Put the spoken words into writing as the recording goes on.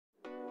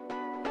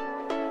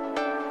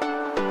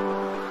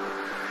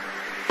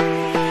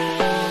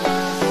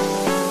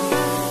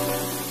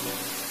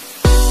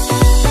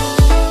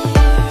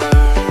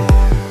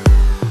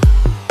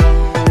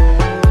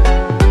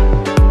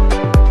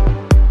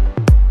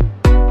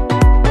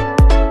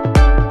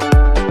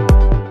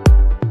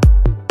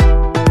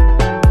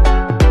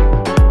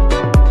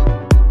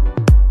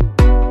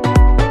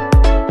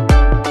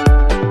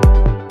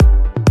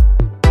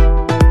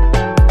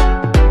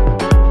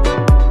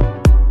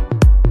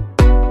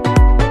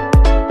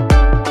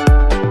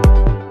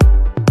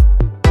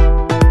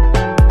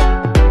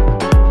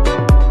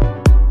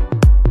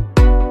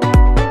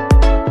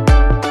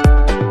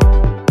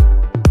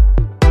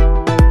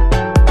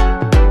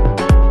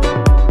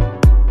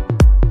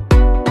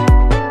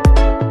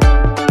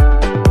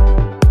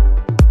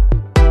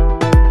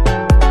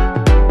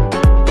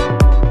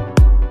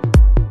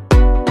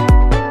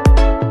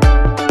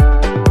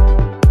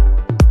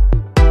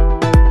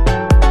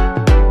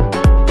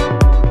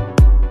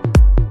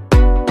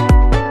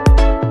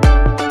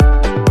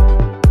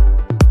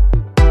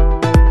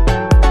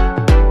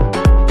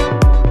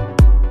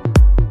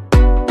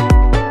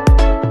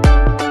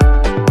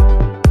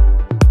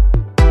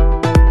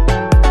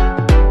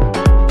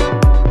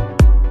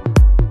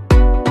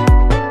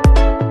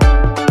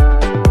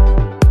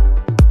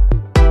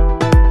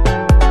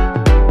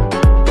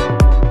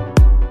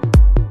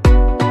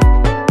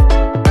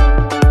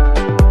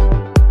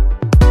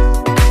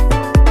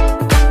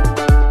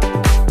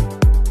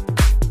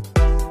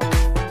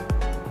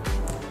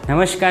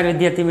નમસ્કાર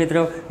વિદ્યાર્થી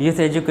મિત્રો, યુથ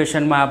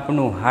એજ્યુકેશનમાં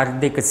આપનું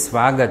હાર્દિક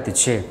સ્વાગત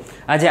છે।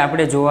 આજે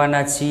આપણે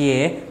જોવાના છીએ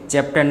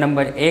ચેપ્ટર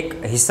નંબર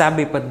 1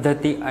 હિસાબી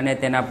પદ્ધતિ અને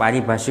તેના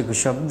પારિભાષિક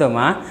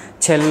શબ્દમાં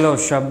છેલ્લો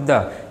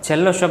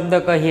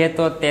શબ્દ કહીએ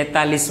તો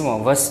 43મો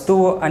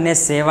વસ્તુઓ અને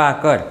સેવા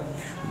કર।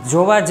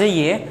 જોવા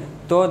જઈએ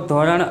તો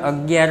ધોરણ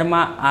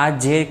 11માં આ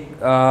જે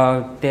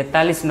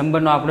 43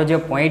 નંબરનો આપણો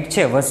જે પોઈન્ટ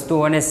છે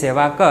વસ્તુઓ અને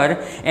સેવા કર,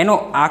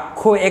 એનો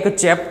આખો એક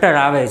ચેપ્ટર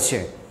આવે છે,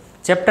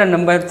 ચેપ્ટર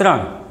નંબર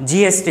 3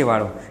 જીએસટી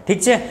વાળો,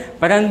 ઠીક છે।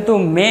 પરંતુ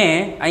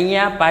મેં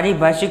અહીંયા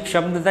પારિભાષિક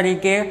શબ્દ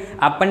તરીકે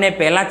આપણને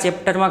પહેલા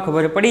ચેપ્ટરમાં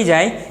ખબર પડી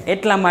જાય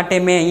એટલા માટે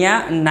મેં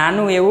અહીંયા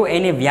નાનું એવું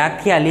એની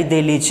વ્યાખ્યા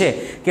લીધેલી છે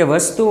કે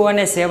વસ્તુઓ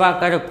અને સેવા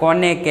કર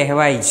કોને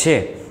કહેવાય છે।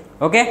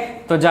 ઓકે,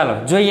 તો ચાલો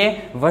જોઈએ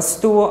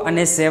વસ્તુઓ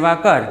અને સેવા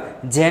કર,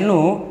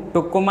 જેનું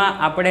ટૂંકમાં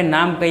આપણે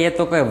નામ કહીએ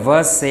તો કે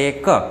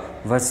વસેક,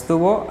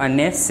 વસ્તુઓ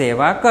અને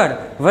સેવા કર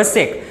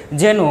વસેક,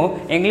 જેનું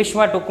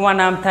ઇંગ્લિશમાં ટૂંકમાં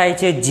નામ થાય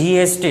છે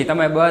જીએસટી।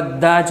 તમે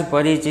બધા જ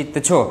પરિચિત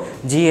છો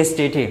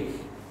જીએસટીથી।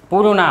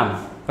 પૂરું નામ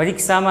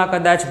પરીક્ષામાં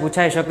કદાચ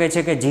પૂછાઈ શકે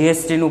છે કે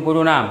જીએસટીનું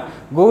પૂરું નામ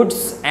goods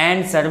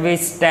and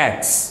service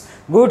tax.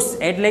 Goods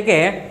એટલે કે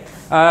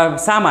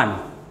સામાન,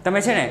 તમે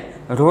છે ને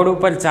રોડ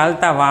ઉપર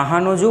ચાલતા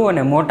વાહનો જુઓ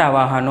ને, મોટા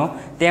વાહનો,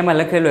 તેમાં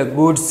લખેલું હોય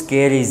ગુડ્સ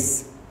કેરીઝ,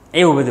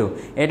 એવું બધું,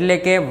 એટલે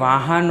કે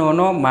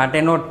વાહનોનો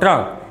માટેનો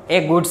ટ્રક, એ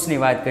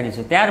ગુડ્સની વાત કરી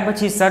છે। ત્યાર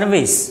પછી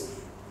સર્વિસ,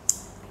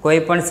 કોઈ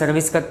પણ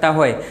સર્વિસ કરતા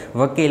હોય,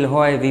 વકીલ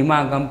હોય,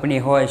 વીમા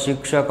કંપની હોય,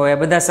 શિક્ષક હોય,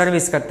 બધા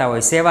સર્વિસ કરતા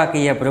હોય,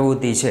 સેવાકીય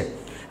પ્રવૃત્તિ છે,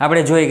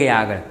 આપણે જોઈ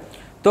ગયા આગળ।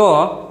 તો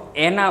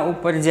એના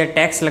ઉપર જે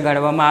ટેક્સ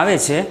લગાડવામાં આવે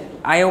છે,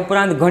 આ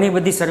ઉપરાંત ઘણી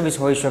બધી સર્વિસ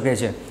હોઈ શકે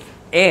છે,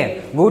 એ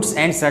ગુડ્સ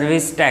એન્ડ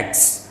સર્વિસ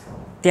ટેક્સ।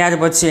 ત્યાર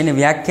પછી એની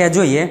વ્યાખ્યા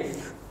જોઈએ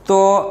તો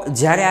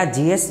જ્યારે આ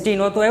જીએસટી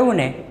નહોતું આવ્યું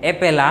ને, એ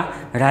પહેલાં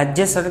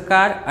રાજ્ય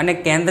સરકાર અને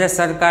કેન્દ્ર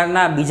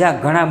સરકારના બીજા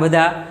ઘણા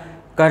બધા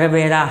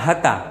કરવેરા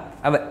હતા।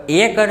 હવે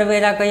એ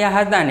કરવેરા કયા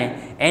હતા ને,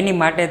 એની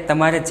માટે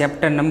તમારે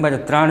ચેપ્ટર નંબર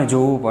 3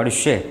 જોવું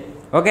પડશે।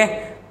 ઓકે,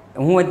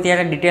 હું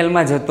અત્યારે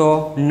ડિટેલમાં જતો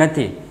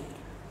નથી।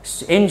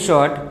 ઇન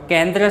શોર્ટ,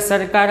 કેન્દ્ર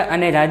સરકાર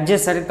અને રાજ્ય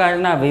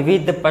સરકારના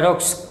વિવિધ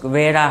પરોક્ષ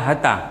વેરા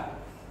હતા,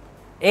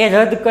 એ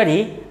રદ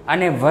કરી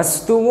અને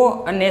વસ્તુઓ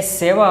અને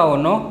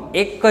સેવાઓનો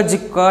એક જ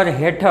કર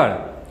હેઠળ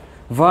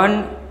વન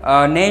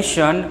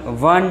નેશન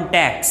વન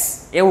ટેક્સ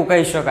એવું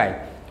કહી શકાય,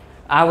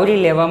 આવરી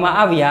લેવામાં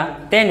આવ્યા।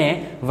 તેને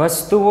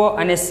વસ્તુઓ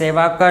અને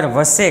સેવા કર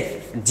વસેક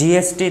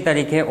જીએસટી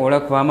તરીકે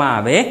ઓળખવામાં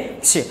આવે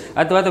છે,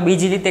 અથવા તો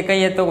બીજી રીતે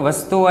કહીએ તો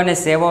વસ્તુઓ અને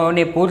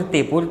સેવાઓની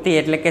પૂર્તિ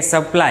એટલે કે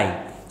સપ્લાય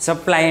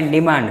એન્ડ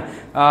ડિમાન્ડ,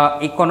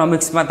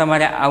 ઇકોનોમિક્સમાં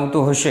તમારે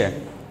આવતું હશે।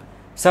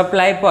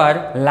 સપ્લાય પર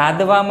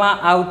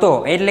લાદવામાં આવતો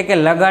એટલે કે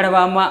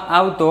લગાડવામાં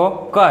આવતો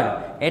કર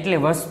એટલે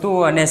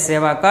વસ્તુઓ અને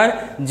સેવા કર,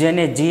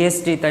 જેને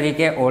જીએસટી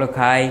તરીકે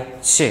ઓળખાય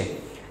છે।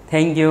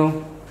 Thank you.